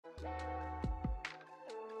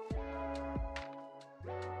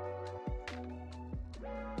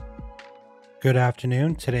Good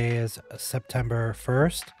afternoon. Today is September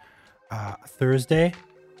 1st, Thursday,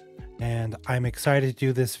 and I'm excited to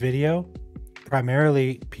do this video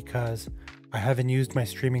primarily because I haven't used my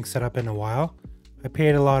streaming setup in a while. I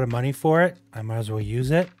paid a lot of money for it. I might as well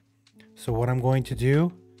use it. So what I'm going to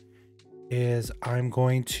do is I'm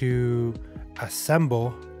going to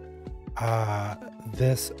assemble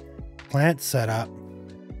this plant setup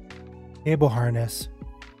cable harness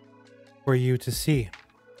for you to see.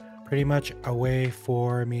 Pretty much a way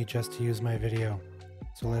for me just to use my video.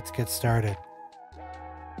 So let's get started.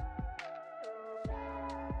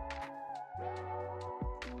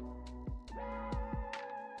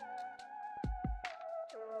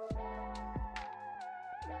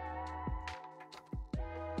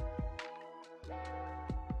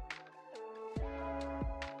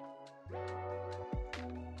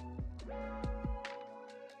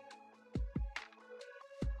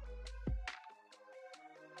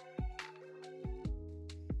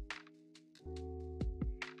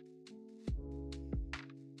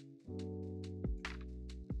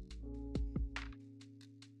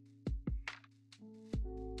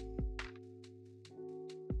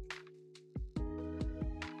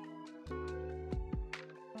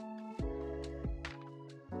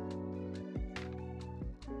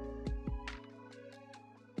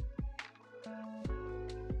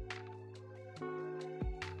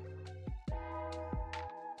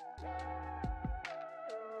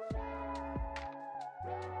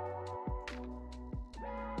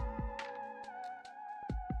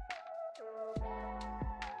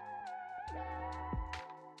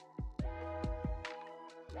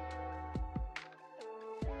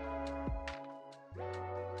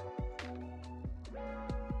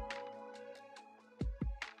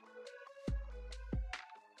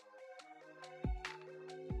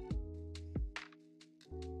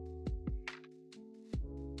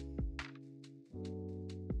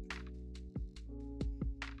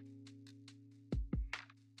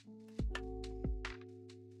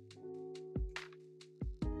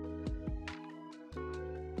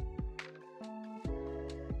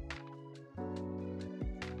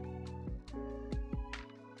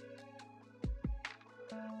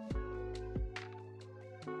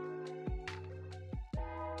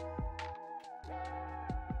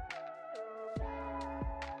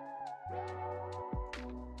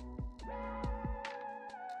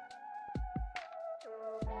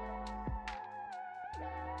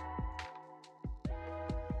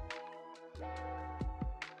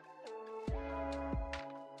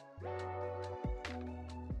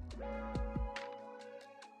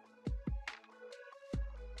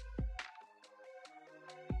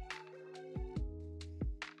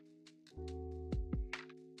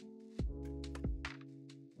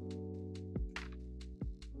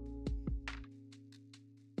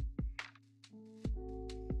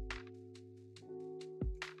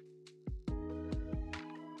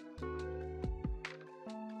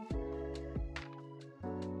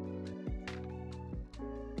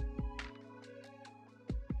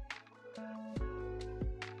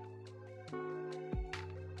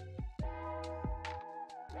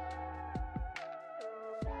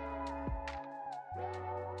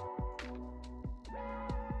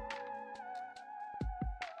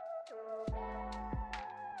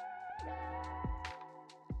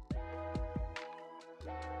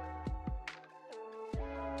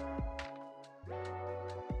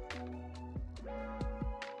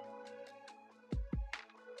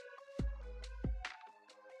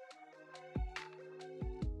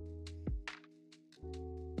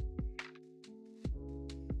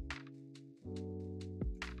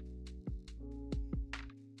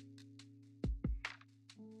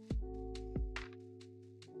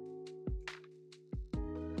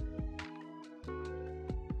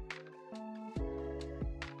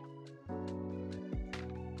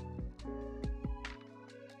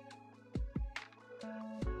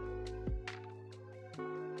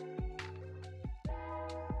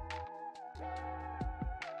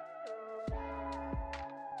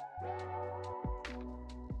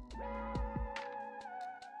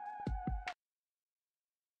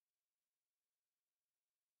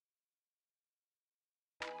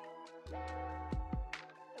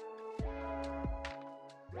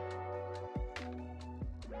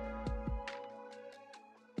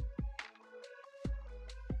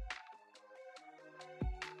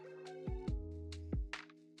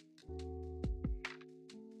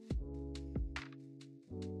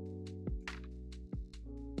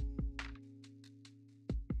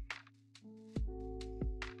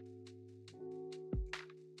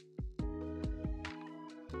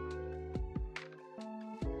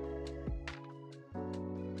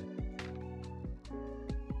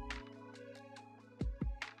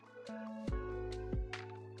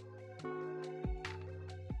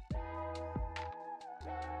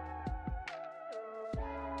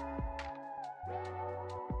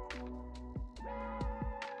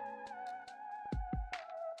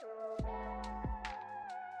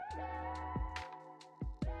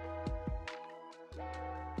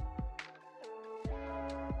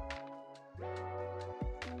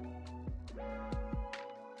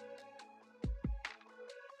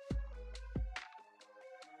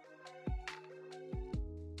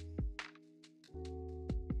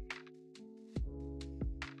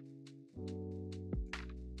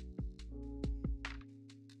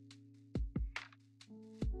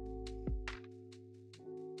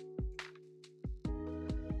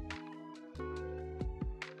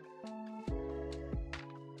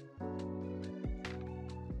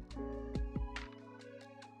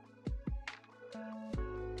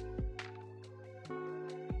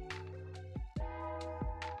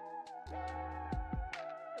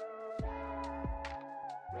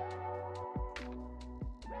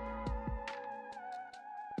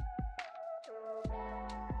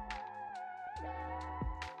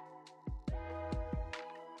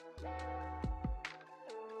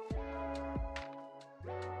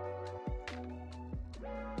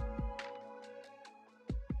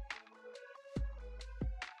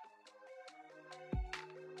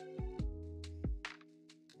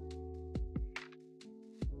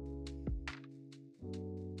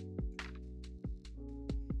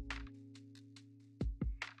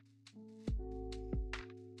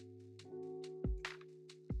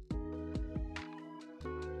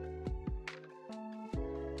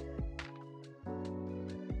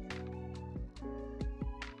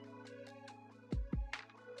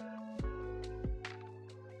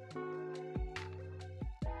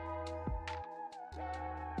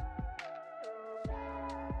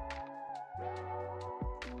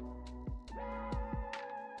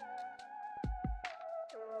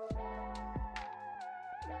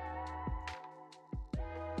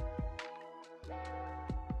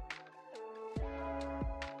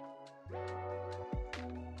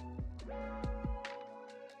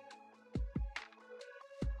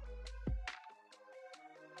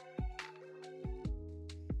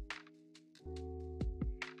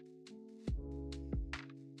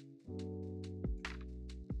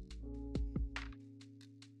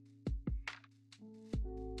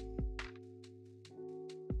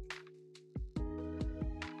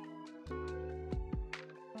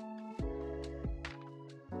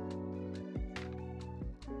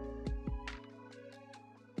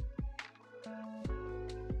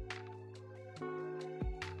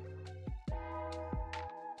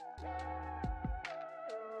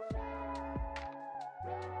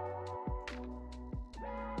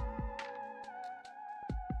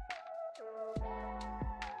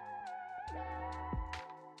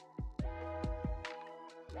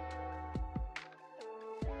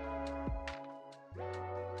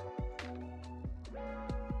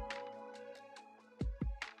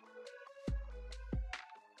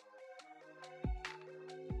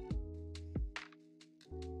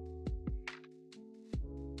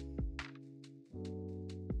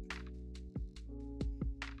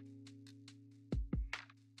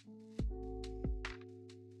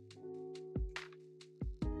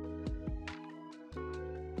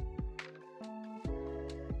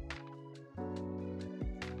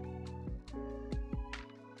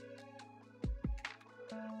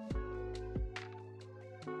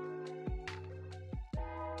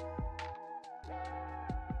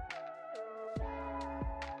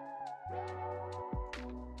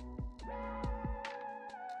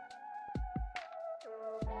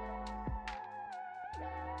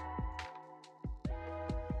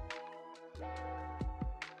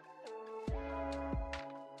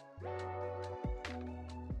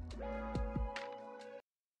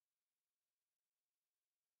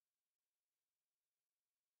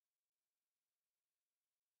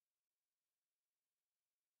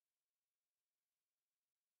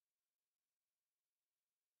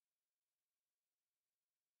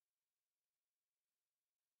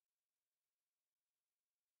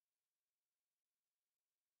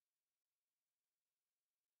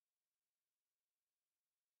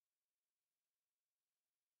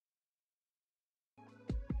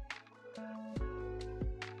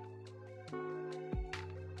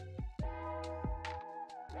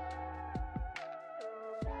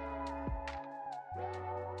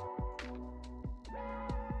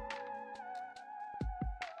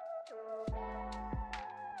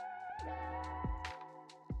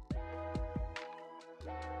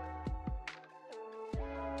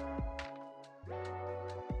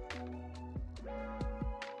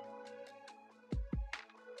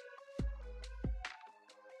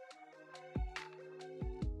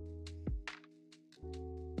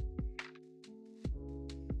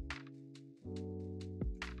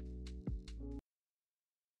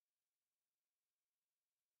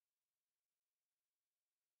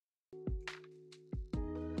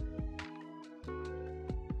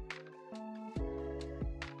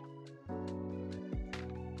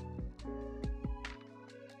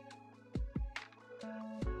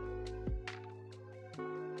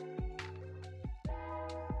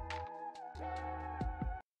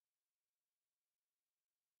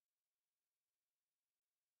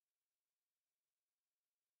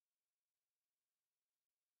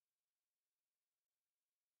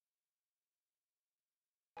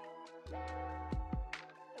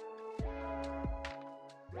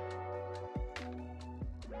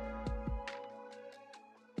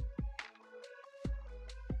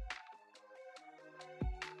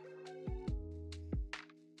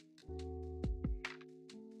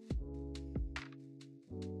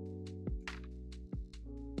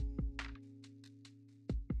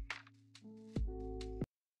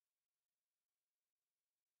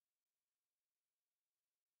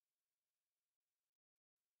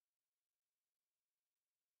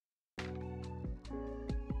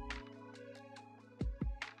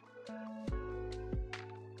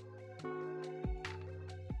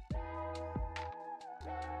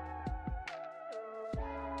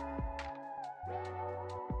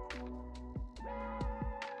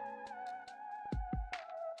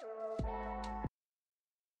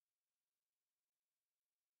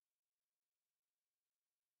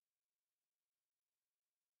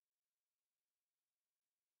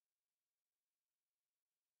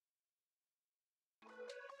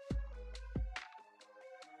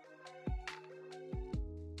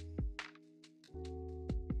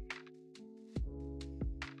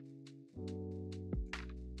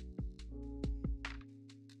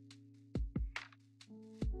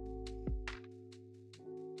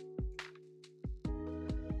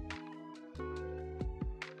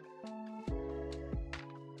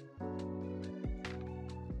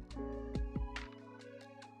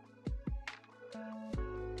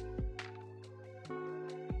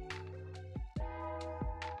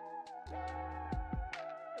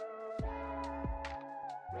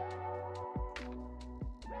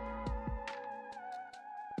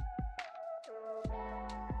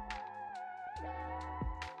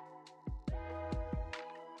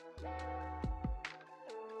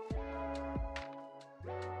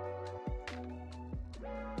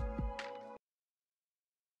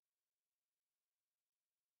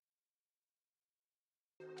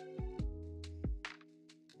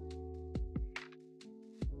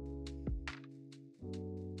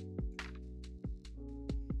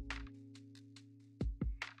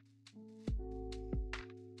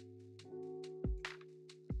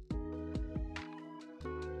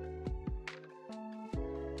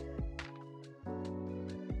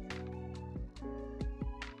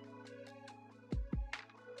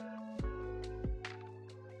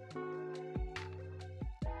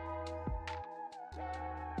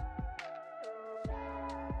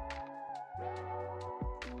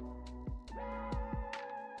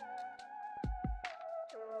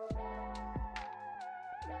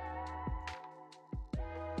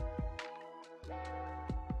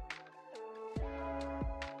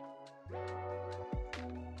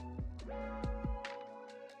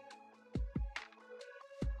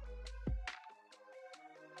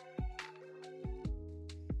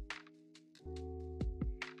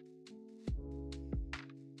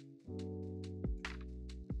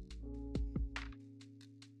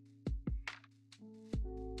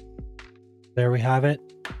 There we have it.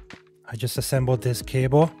 I just assembled this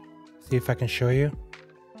cable. See if I can show you.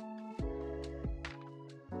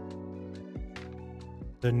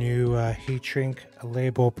 The new heat shrink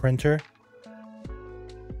label printer.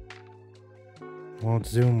 Won't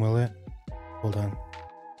zoom, will it? Hold on.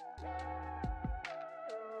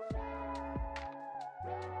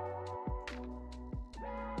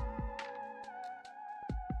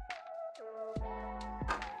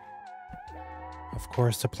 Of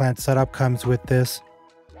course, the plant setup comes with this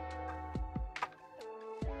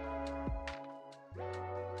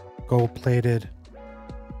gold-plated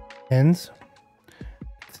pins.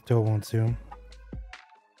 It still won't zoom.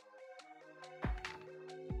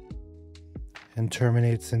 And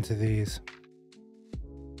terminates into these.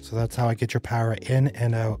 So that's how I get your power in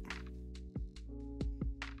and out.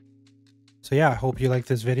 So yeah, I hope you liked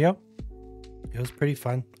this video. It was pretty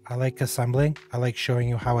fun. I like assembling. I like showing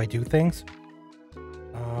you how I do things.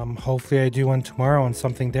 Hopefully I do one tomorrow on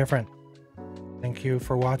something different. Thank you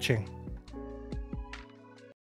for watching.